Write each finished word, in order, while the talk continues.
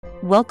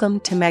Welcome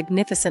to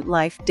Magnificent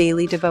Life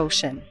Daily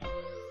Devotion.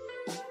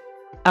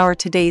 Our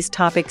today's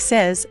topic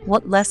says,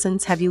 what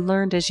lessons have you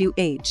learned as you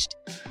aged?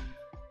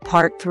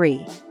 Part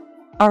 3.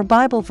 Our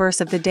Bible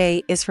verse of the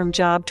day is from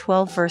Job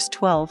 12 verse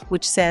 12,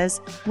 which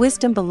says,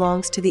 wisdom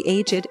belongs to the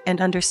aged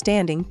and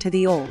understanding to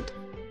the old.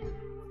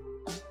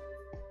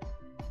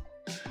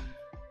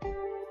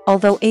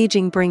 Although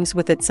aging brings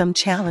with it some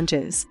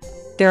challenges,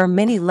 there are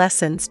many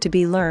lessons to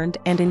be learned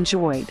and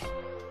enjoyed.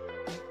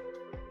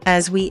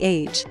 As we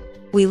age,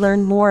 we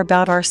learn more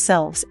about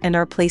ourselves and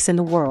our place in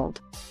the world.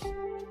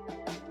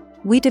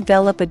 We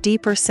develop a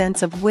deeper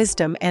sense of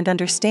wisdom and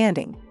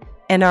understanding,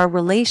 and our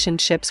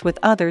relationships with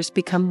others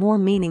become more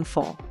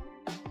meaningful.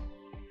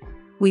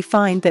 We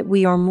find that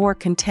we are more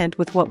content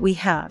with what we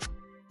have,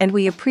 and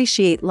we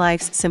appreciate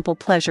life's simple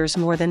pleasures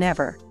more than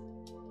ever.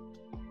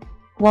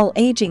 While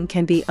aging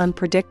can be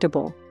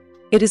unpredictable,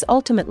 it is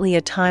ultimately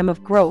a time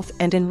of growth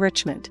and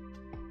enrichment.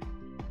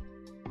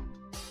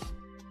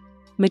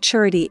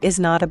 Maturity is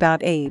not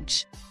about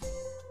age.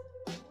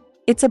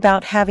 It's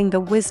about having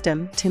the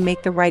wisdom to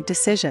make the right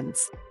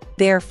decisions.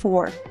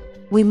 Therefore,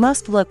 we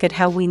must look at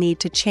how we need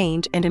to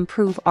change and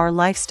improve our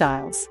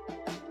lifestyles.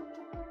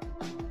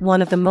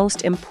 One of the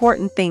most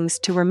important things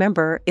to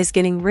remember is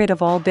getting rid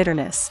of all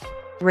bitterness,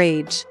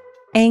 rage,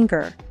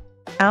 anger,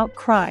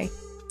 outcry,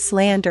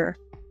 slander,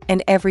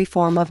 and every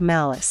form of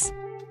malice.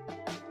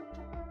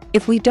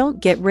 If we don't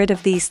get rid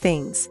of these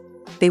things,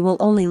 they will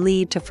only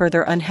lead to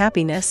further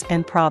unhappiness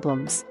and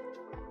problems.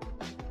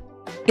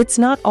 It's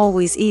not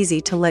always easy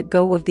to let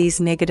go of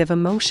these negative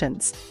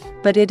emotions,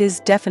 but it is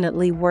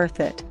definitely worth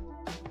it.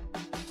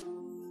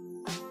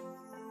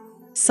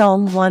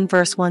 Psalm 1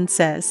 verse 1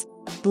 says,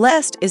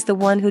 blessed is the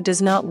one who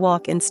does not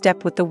walk in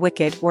step with the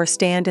wicked or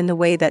stand in the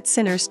way that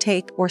sinners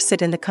take or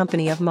sit in the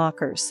company of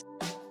mockers.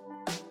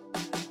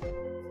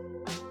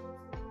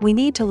 We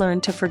need to learn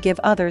to forgive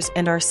others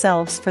and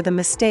ourselves for the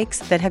mistakes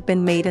that have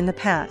been made in the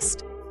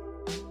past.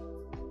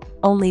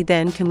 Only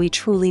then can we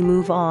truly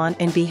move on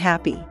and be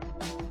happy.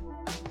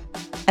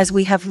 As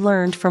we have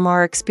learned from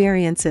our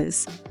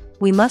experiences,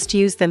 we must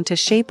use them to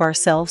shape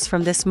ourselves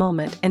from this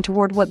moment and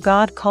toward what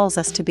God calls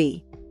us to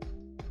be.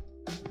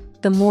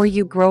 The more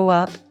you grow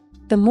up,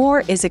 the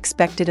more is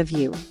expected of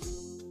you.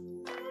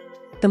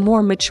 The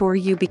more mature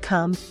you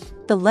become,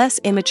 the less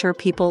immature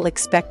people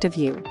expect of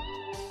you.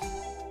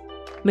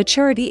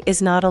 Maturity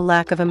is not a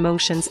lack of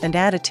emotions and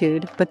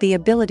attitude, but the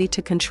ability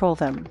to control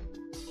them.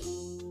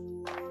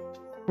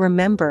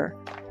 Remember,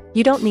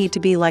 you don't need to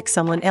be like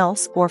someone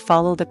else or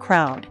follow the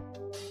crowd.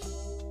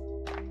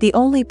 The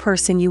only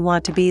person you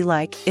want to be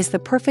like is the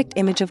perfect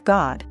image of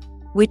God,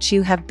 which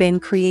you have been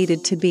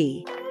created to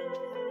be.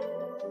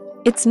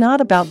 It's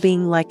not about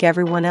being like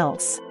everyone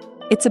else.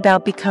 It's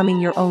about becoming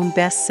your own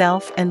best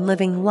self and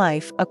living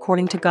life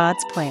according to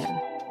God's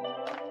plan.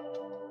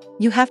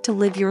 You have to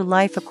live your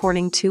life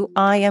according to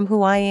I am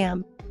who I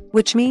am,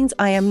 which means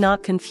I am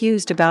not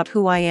confused about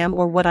who I am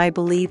or what I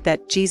believe,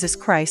 that Jesus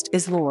Christ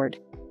is Lord.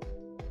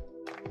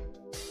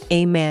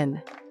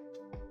 Amen.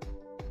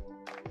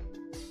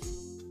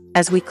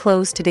 As we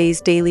close today's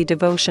daily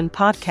devotion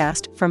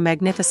podcast from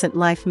Magnificent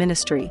Life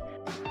Ministry,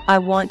 I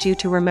want you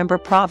to remember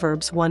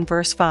Proverbs 1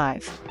 verse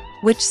 5,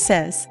 which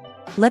says,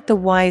 let the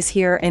wise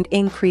hear and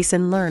increase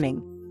in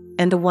learning,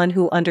 and the one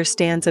who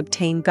understands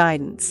obtain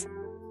guidance.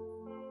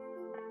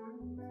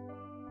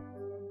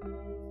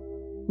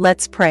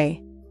 Let's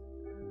pray.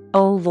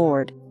 O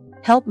Lord,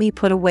 help me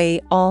put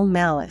away all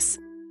malice,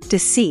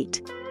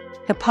 deceit,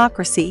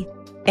 hypocrisy,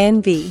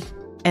 envy,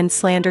 and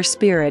slander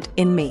spirit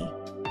in me.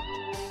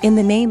 In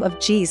the name of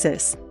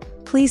Jesus,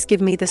 please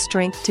give me the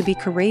strength to be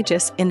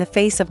courageous in the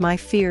face of my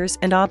fears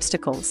and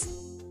obstacles.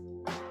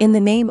 In the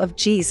name of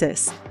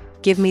Jesus,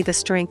 give me the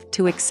strength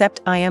to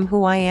accept I am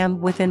who I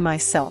am within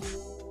myself.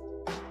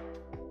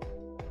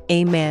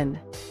 Amen.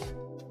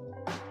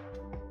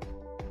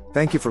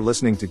 Thank you for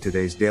listening to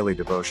today's daily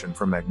devotion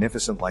from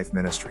Magnificent Life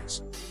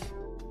Ministries.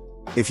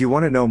 If you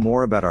want to know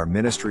more about our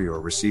ministry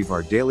or receive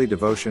our daily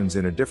devotions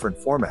in a different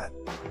format,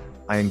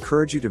 I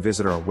encourage you to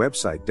visit our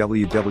website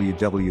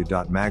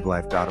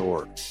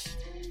www.maglife.org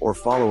or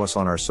follow us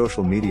on our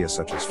social media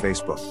such as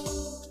Facebook,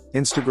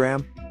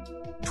 Instagram,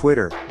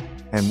 Twitter,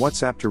 and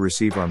WhatsApp to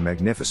receive our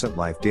Magnificent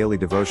Life daily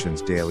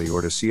devotions daily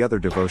or to see other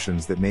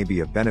devotions that may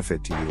be of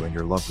benefit to you and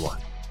your loved one.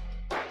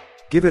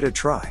 Give it a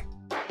try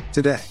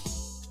today.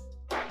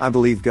 I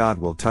believe God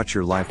will touch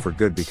your life for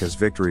good because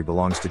victory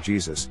belongs to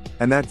Jesus,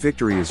 and that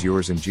victory is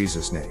yours in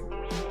Jesus' name.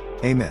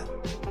 Amen.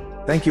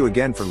 Thank you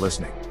again for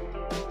listening.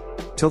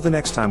 Till the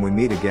next time we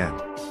meet again,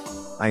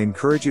 I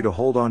encourage you to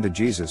hold on to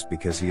Jesus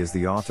because He is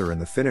the author and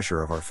the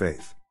finisher of our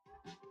faith.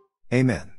 Amen.